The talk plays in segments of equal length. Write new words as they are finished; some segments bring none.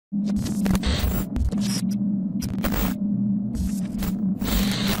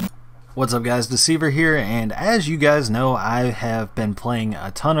What's up guys, Deceiver here, and as you guys know, I have been playing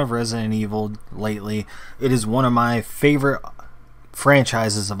a ton of Resident Evil lately. It is one of my favorite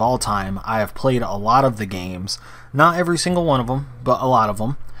franchises of all time. I have played a lot of the games, not every single one of them, but a lot of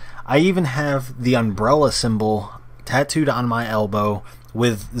them. I even have the umbrella symbol tattooed on my elbow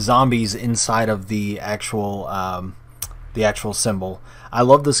with zombies inside of the actual symbol. I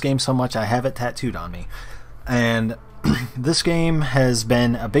love this game so much I have it tattooed on me. And this game has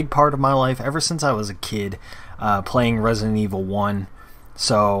been a big part of my life ever since I was a kid, playing Resident Evil 1.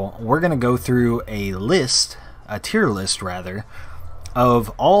 So we're going to go through a list, a tier list rather, of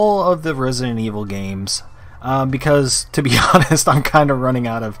all of the Resident Evil games, because to be honest, I'm kind of running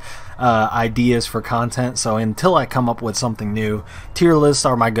out of ideas for content. So until I come up with something new, tier lists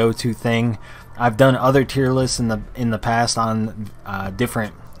are my go-to thing. I've done other tier lists in the past on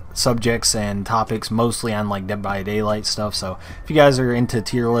different subjects and topics, mostly on like Dead by Daylight stuff, so if you guys are into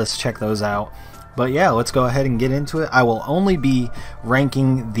tier lists, check those out. But yeah, let's go ahead and get into it. I will only be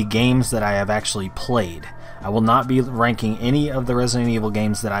ranking the games that I have actually played. I will not be ranking any of the Resident Evil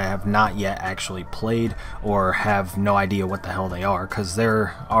games that I have not yet actually played or have no idea what the hell they are, because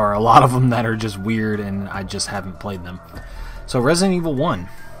there are a lot of them that are just weird and I just haven't played them. So Resident Evil 1,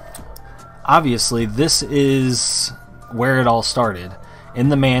 obviously this is where it all started. In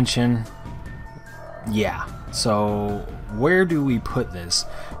the mansion, yeah. So where do we put this?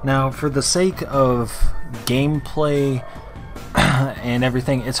 Now, for the sake of gameplay and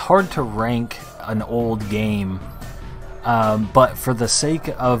everything, it's hard to rank an old game, but for the sake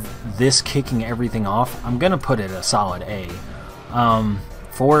of this kicking everything off, I'm gonna put it a solid A.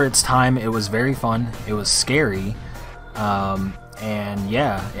 For its time, it was very fun, it was scary, and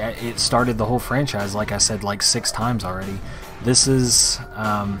yeah, it started the whole franchise, like I said, like 6 times already. This is,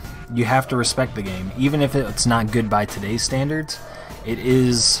 you have to respect the game. Even if it's not good by today's standards, it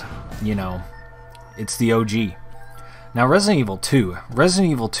is, you know, it's the OG. Now Resident Evil 2.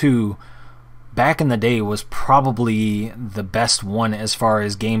 Resident Evil 2, back in the day, was probably the best one as far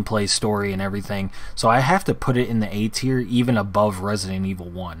as gameplay, story, and everything. So I have to put it in the A tier, even above Resident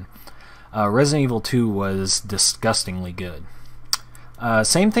Evil 1. Resident Evil 2 was disgustingly good.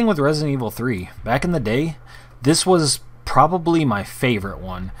 Same thing with Resident Evil 3. Back in the day, this was probably my favorite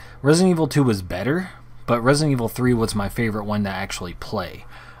one. Resident Evil 2 was better, but Resident Evil 3 was my favorite one to actually play.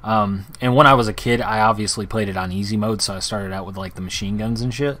 And when I was a kid, I obviously played it on easy mode, so I started out with like the machine guns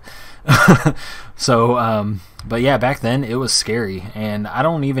and shit. So, but yeah, back then it was scary, and I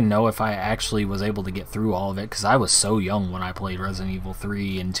don't even know if I actually was able to get through all of it, because I was so young when I played Resident Evil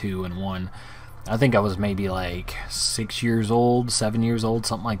 3 and 2 and 1. I think I was maybe like 6 years old, 7 years old,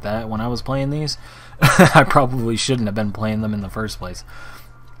 something like that when I was playing these. I probably shouldn't have been playing them in the first place.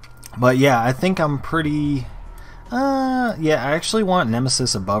 But yeah, I think I'm pretty... yeah, I actually want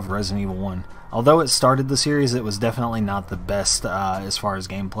Nemesis above Resident Evil 1. Although it started the series, it was definitely not the best as far as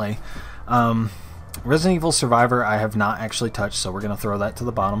gameplay. Resident Evil Survivor I have not actually touched, so we're going to throw that to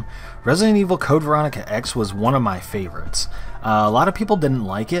the bottom. Resident Evil Code Veronica X was one of my favorites. A lot of people didn't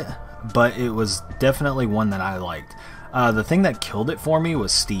like it, but it was definitely one that I liked. The thing that killed it for me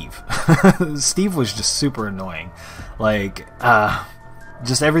was Steve. Steve was just super annoying. Like,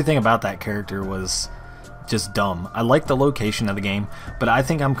 just everything about that character was just dumb. I like the location of the game, but I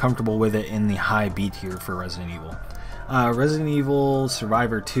think I'm comfortable with it in the high B tier for Resident Evil. Resident Evil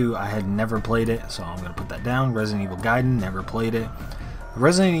Survivor 2, I had never played it, so I'm going to put that down. Resident Evil Gaiden, never played it.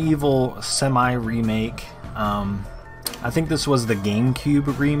 Resident Evil semi-remake, I think this was the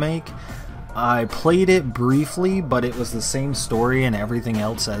GameCube remake. I played it briefly, but it was the same story and everything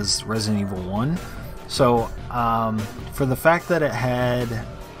else as Resident Evil 1. So, for the fact that it had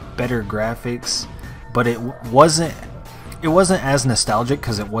better graphics, but it wasn't as nostalgic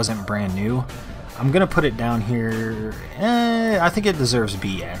because it wasn't brand new, I'm gonna put it down here. I think it deserves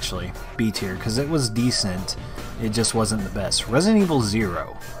B, actually, B tier, because it was decent. It just wasn't the best. Resident Evil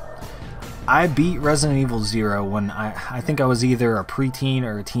 0. I beat Resident Evil 0 when I think I was either a preteen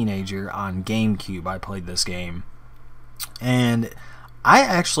or a teenager on GameCube. I played this game, and I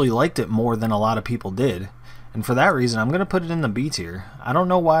actually liked it more than a lot of people did, and for that reason I'm going to put it in the B tier. I don't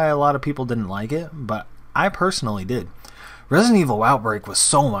know why a lot of people didn't like it, but I personally did. Resident Evil Outbreak was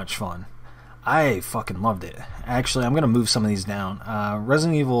so much fun. I fucking loved it. Actually, I'm going to move some of these down.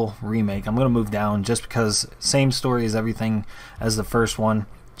 Resident Evil Remake, I'm going to move down just because same story as everything as the first one.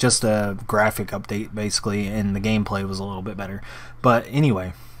 Just a graphic update, basically, and the gameplay was a little bit better. But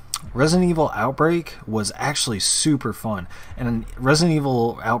anyway, Resident Evil Outbreak was actually super fun, and Resident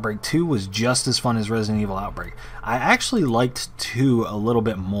Evil Outbreak 2 was just as fun as Resident Evil Outbreak. I actually liked 2 a little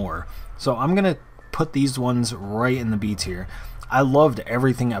bit more, so I'm going to put these ones right in the B tier. I loved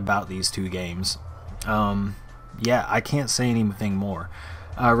everything about these 2 games. Yeah, I can't say anything more.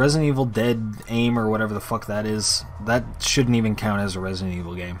 Resident Evil Dead Aim, or whatever the fuck that is, that shouldn't even count as a Resident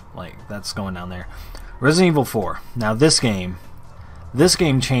Evil game. Like, that's going down there. Resident Evil 4. Now this game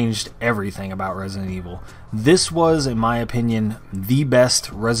changed everything about Resident Evil. This was, in my opinion, the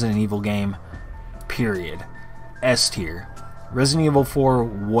best Resident Evil game, period. S tier. Resident Evil 4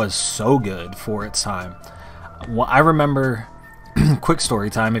 was so good for its time. Well, I remember, quick story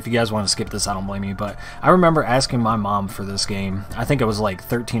time, if you guys want to skip this, I don't blame you, but I remember asking my mom for this game. I think I was like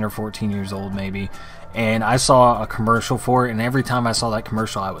 13 or 14 years old maybe, and I saw a commercial for it, and every time I saw that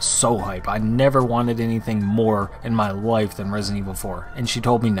commercial I was so hyped. I never wanted anything more in my life than Resident Evil 4, and she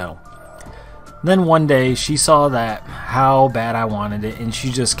told me no. Then one day she saw that how bad I wanted it, and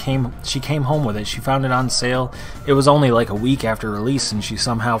she came home with it. She found it on sale. It was only like a week after release, and she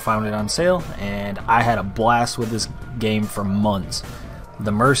somehow found it on sale, and I had a blast with this game for months.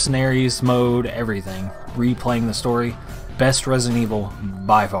 The Mercenaries mode, everything, replaying the story, best Resident Evil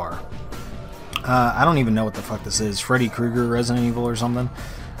by far. I don't even know what the fuck this is. Freddy Krueger Resident Evil or something.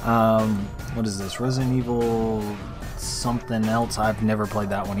 What is this? Resident Evil something else. I've never played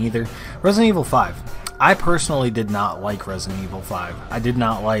that one either. Resident Evil 5. I personally did not like Resident Evil 5. I did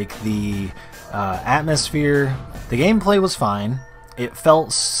not like the atmosphere. The gameplay was fine. It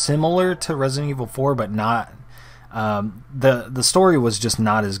felt similar to Resident Evil 4, but not. The story was just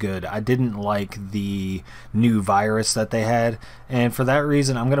not as good. I didn't like the new virus that they had, and for that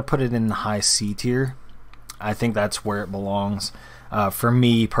reason I'm going to put it in the high C tier. I think that's where it belongs. For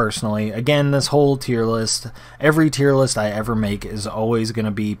me personally, again, this whole tier list, every tier list I ever make is always going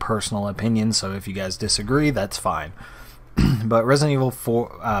to be personal opinion, so if you guys disagree, that's fine. But Resident Evil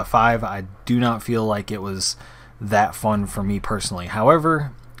 5, I do not feel like it was that fun for me personally.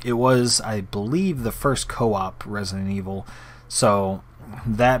 However, it was, I believe, the first co-op Resident Evil, so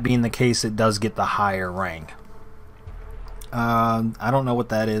that being the case, it does get the higher rank. I don't know what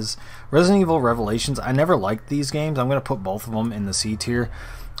that is. Resident Evil Revelations, I never liked these games. I'm going to put both of them in the C tier.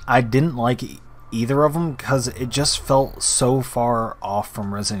 I didn't like either of them because it just felt so far off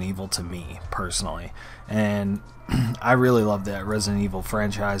from Resident Evil to me, personally. And I really love that Resident Evil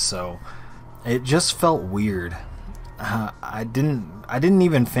franchise, so it just felt weird. I didn't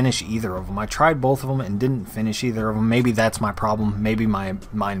even finish either of them. I tried both of them and didn't finish either of them. Maybe that's my problem. Maybe my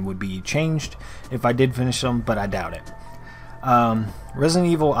mind would be changed if I did finish them, but I doubt it.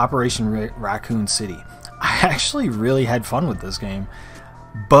 Resident Evil Operation Raccoon City. I actually really had fun with this game,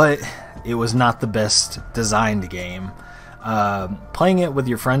 but it was not the best designed game. Playing it with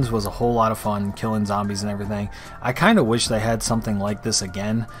your friends was a whole lot of fun, killing zombies and everything. I kind of wish they had something like this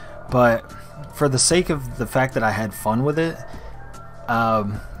again, but for the sake of the fact that I had fun with it,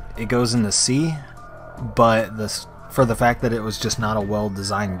 it goes in the C, but for the fact that it was just not a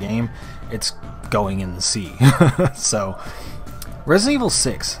well-designed game, it's going in the C. So, Resident Evil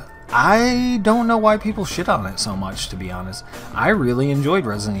 6. I don't know why people shit on it so much, to be honest. I really enjoyed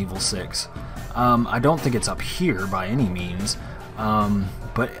Resident Evil 6. I don't think it's up here by any means,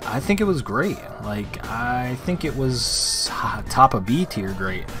 but I think it was great. Like, I think it was top of B tier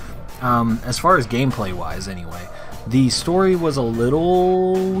great. As far as gameplay wise anyway. The story was a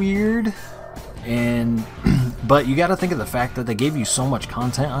little weird, but you got to think of the fact that they gave you so much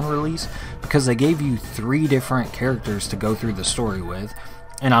content on release, because they gave you 3 different characters to go through the story with,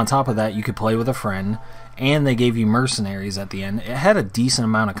 and on top of that you could play with a friend, and they gave you mercenaries at the end. It had a decent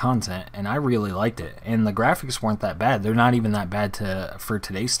amount of content, and I really liked it, and the graphics weren't that bad. They're not even that bad for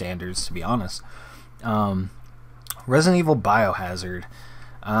today's standards, to be honest. Resident Evil Biohazard,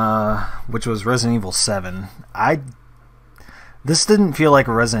 which was Resident Evil 7. This didn't feel like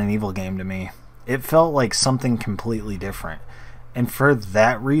a Resident Evil game to me. It felt like something completely different, and for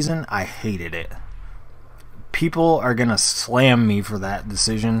that reason I hated it. People are gonna slam me for that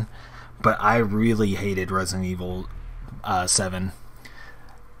decision, but I really hated Resident Evil 7,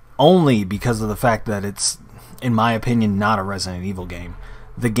 only because of the fact that it's, in my opinion, not a Resident Evil game.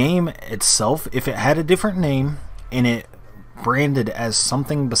 The game itself, if it had a different name and it branded as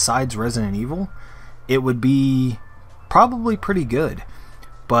something besides Resident Evil, it would be probably pretty good.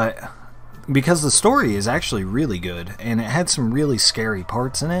 But because the story is actually really good and it had some really scary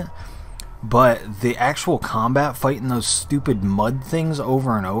parts in it, but the actual combat, fighting those stupid mud things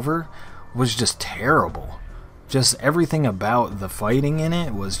over and over, was just terrible. Just everything about the fighting in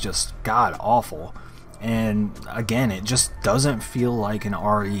it was just god awful. And again, it just doesn't feel like an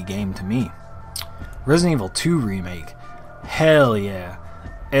RE game to me. Resident Evil 2 Remake. Hell yeah.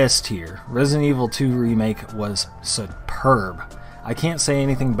 S tier. Resident Evil 2 Remake was superb. I can't say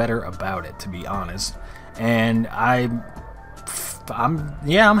anything better about it, to be honest. And I'm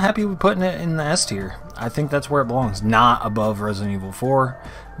happy with putting it in the S tier. I think that's where it belongs. Not above Resident Evil 4,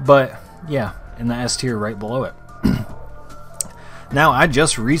 but yeah, in the S tier right below it. Now, I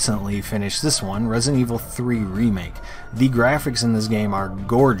just recently finished this one, Resident Evil 3 Remake. The graphics in this game are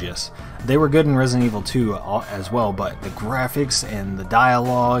gorgeous. They were good in Resident Evil 2 as well, but the graphics and the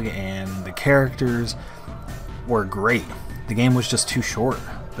dialogue and the characters were great. The game was just too short.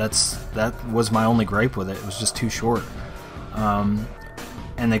 That was my only gripe with it. It was just too short. And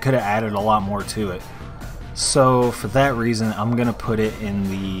they could have added a lot more to it. So, for that reason, I'm going to put it in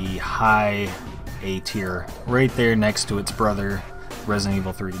the high A tier, right there next to its brother, Resident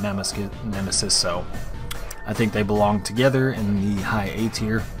Evil 3 Nemesis, so I think they belong together in the high A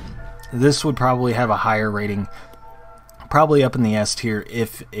tier. This would probably have a higher rating, probably up in the S tier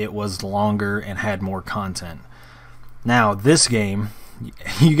if it was longer and had more content. Now, this game,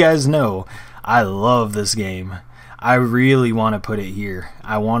 you guys know, I love this game. I really want to put it here.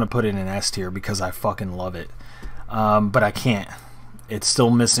 I want to put it in S tier because I fucking love it. But I can't. It's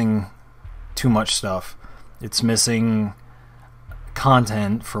still missing too much stuff. It's missing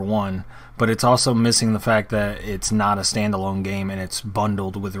content for one, but it's also missing the fact that it's not a standalone game and it's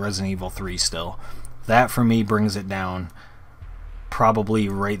bundled with Resident Evil 3 still. That for me brings it down probably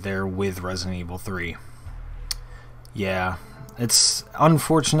right there with Resident Evil 3. Yeah, it's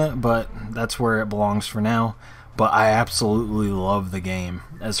unfortunate, but that's where it belongs for now. But I absolutely love the game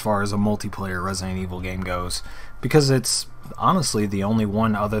as far as a multiplayer Resident Evil game goes, because it's honestly the only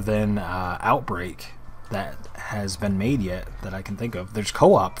one other than Outbreak that has been made yet that I can think of. There's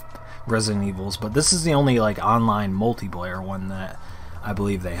co-op Resident Evils, but this is the only like online multiplayer one that I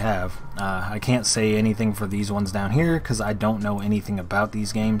believe they have. I can't say anything for these ones down here because I don't know anything about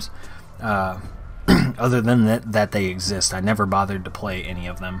these games other than that they exist. I never bothered to play any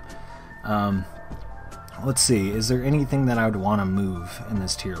of them. Let's see, is there anything that I would want to move in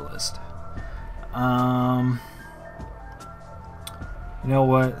this tier list? You know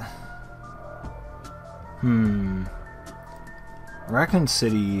what? Raccoon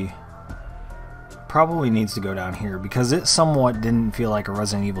City probably needs to go down here because it somewhat didn't feel like a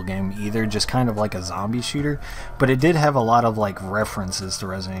Resident Evil game either, just kind of like a zombie shooter, but it did have a lot of like references to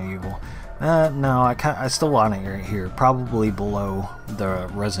Resident Evil. No, I still want it right here, probably below the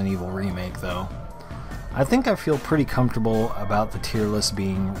Resident Evil Remake though. I think I feel pretty comfortable about the tier list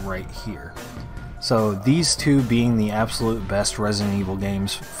being right here. So these two being the absolute best Resident Evil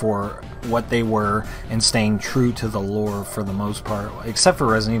games for what they were and staying true to the lore for the most part, except for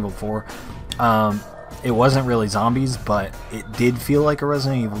Resident Evil 4. It wasn't really zombies, but it did feel like a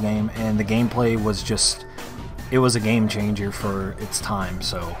Resident Evil game, and the gameplay was just, it was a game changer for its time,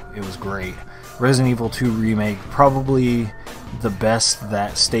 so it was great. Resident Evil 2 Remake, probably the best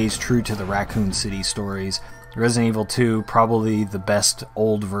that stays true to the Raccoon City stories. Resident Evil 2, probably the best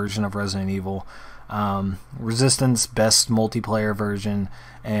old version of Resident Evil. Resistance, best multiplayer version,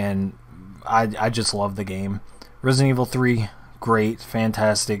 and I just love the game. Resident Evil 3, great,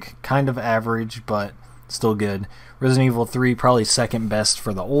 fantastic, kind of average, but still good. Resident Evil 3, probably second best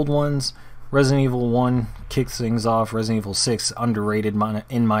for the old ones. Resident Evil 1 kicks things off. Resident Evil 6, underrated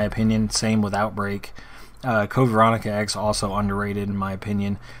in my opinion, same with Outbreak. Code Veronica X, also underrated in my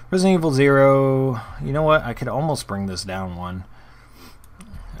opinion. Resident Evil 0, you know what, I could almost bring this down one.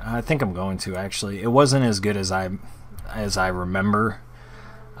 I think I'm going to, actually. It wasn't as good as I remember,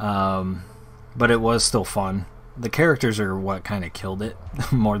 but it was still fun. The characters are what kind of killed it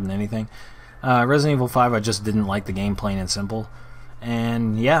more than anything. Resident Evil 5, I just didn't like the game, plain and simple.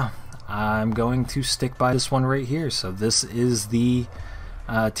 And yeah, I'm going to stick by this one right here. So this is the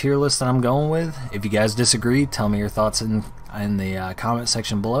tier list that I'm going with. If you guys disagree, tell me your thoughts in the comment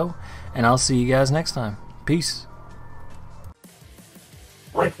section below, and I'll see you guys next time. Peace.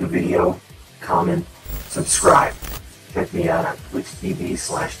 Like the video, comment, subscribe. Check me out on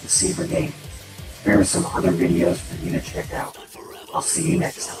twitch.tv/deceivergames. There are some other videos for you to check out. I'll see you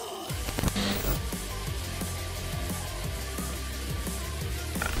next time.